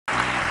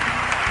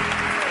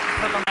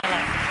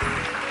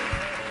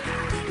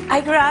I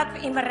grew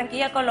up in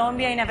Barranquilla,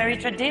 Colombia, in a very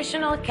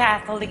traditional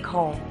Catholic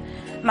home.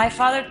 My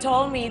father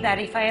told me that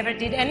if I ever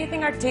did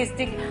anything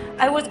artistic,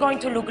 I was going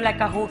to look like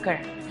a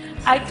hooker.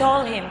 I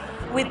told him,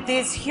 with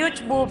these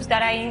huge boobs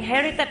that I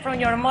inherited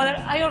from your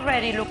mother, I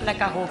already look like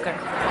a hooker.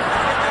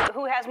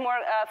 Who has more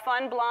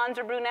fun, blondes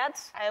or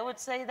brunettes? I would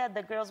say that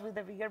the girls with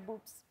the bigger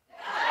boobs.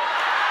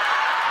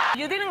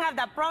 You didn't have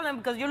that problem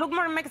because you look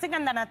more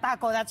Mexican than a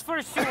taco, that's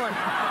for sure.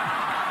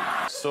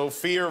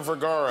 Sofia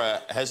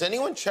Vergara, has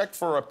anyone checked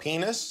for a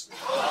penis?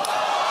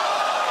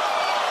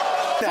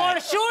 For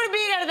sure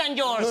bigger than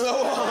yours.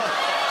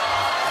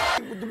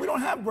 We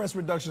don't have breast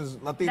reductions,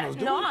 Latinos, do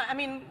we? No, I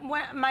mean,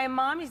 my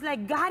mom is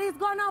like, God is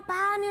gonna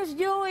punish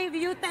you if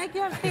you take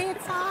your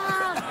tits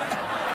off.